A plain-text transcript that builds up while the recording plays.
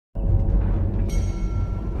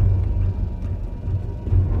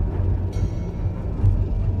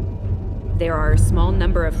There are a small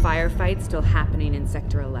number of firefights still happening in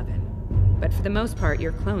Sector 11. But for the most part,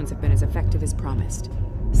 your clones have been as effective as promised.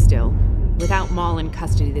 Still, without Maul in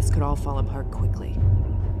custody, this could all fall apart quickly.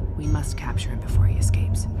 We must capture him before he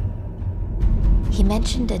escapes. He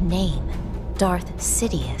mentioned a name, Darth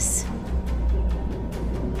Sidious.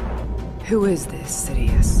 Who is this,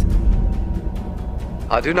 Sidious?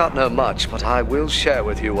 I do not know much, but I will share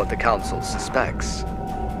with you what the Council suspects.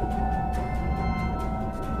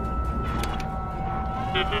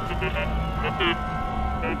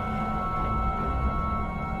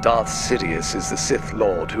 Darth Sidious is the Sith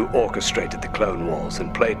Lord who orchestrated the Clone Wars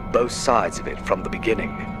and played both sides of it from the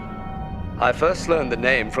beginning. I first learned the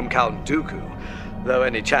name from Count Dooku, though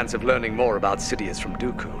any chance of learning more about Sidious from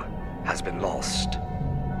Dooku has been lost.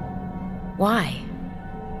 Why?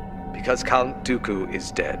 Because Count Dooku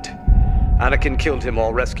is dead. Anakin killed him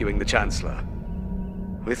while rescuing the Chancellor.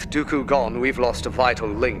 With Dooku gone, we've lost a vital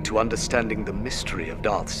link to understanding the mystery of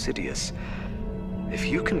Darth Sidious. If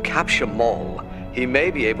you can capture Maul, he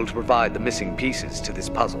may be able to provide the missing pieces to this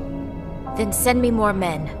puzzle. Then send me more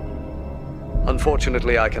men.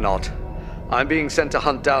 Unfortunately, I cannot. I'm being sent to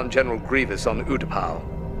hunt down General Grievous on Utapau.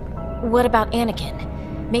 What about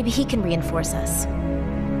Anakin? Maybe he can reinforce us.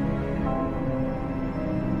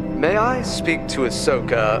 May I speak to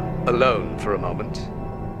Ahsoka alone for a moment?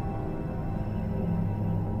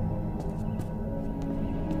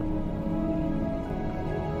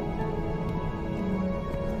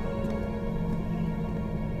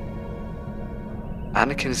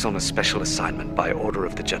 Anakin is on a special assignment by order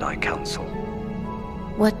of the Jedi Council.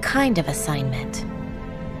 What kind of assignment?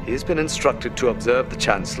 He has been instructed to observe the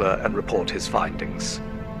Chancellor and report his findings.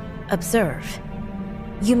 Observe?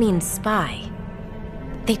 You mean spy?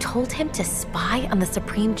 They told him to spy on the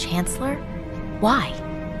Supreme Chancellor? Why?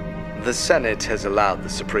 The Senate has allowed the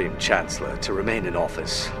Supreme Chancellor to remain in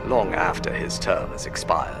office long after his term has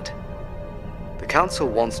expired. The Council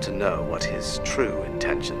wants to know what his true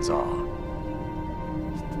intentions are.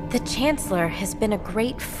 The Chancellor has been a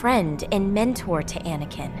great friend and mentor to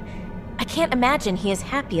Anakin. I can't imagine he is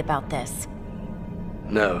happy about this.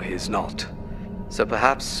 No, he's not. So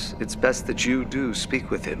perhaps it's best that you do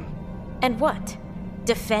speak with him. And what?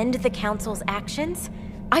 Defend the Council's actions?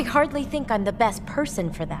 I hardly think I'm the best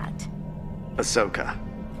person for that. Ahsoka,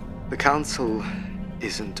 the Council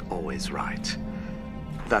isn't always right.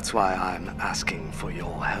 That's why I'm asking for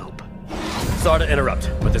your help. Sorry to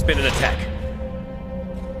interrupt, but there's been an attack.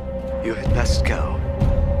 You had best go.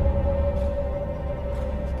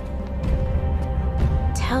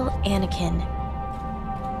 Tell Anakin.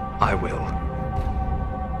 I will.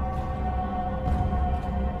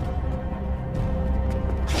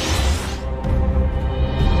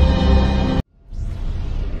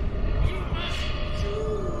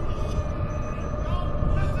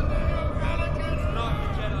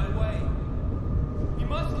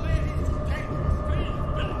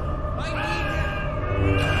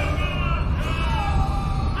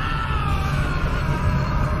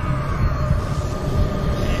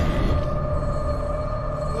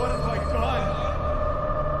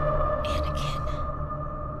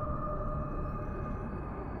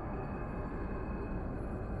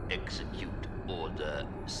 Execute Order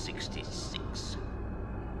 66.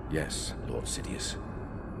 Yes, Lord Sidious.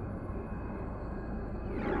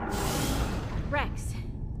 Rex,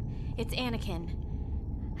 it's Anakin.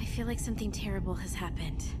 I feel like something terrible has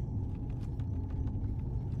happened.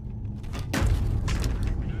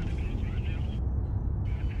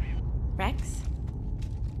 Rex?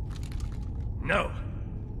 No!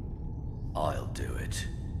 I'll do it.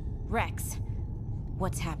 Rex,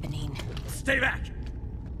 what's happening? Stay back!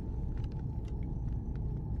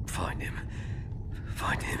 Find him.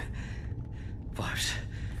 Find him.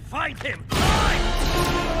 Find him!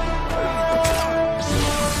 Find!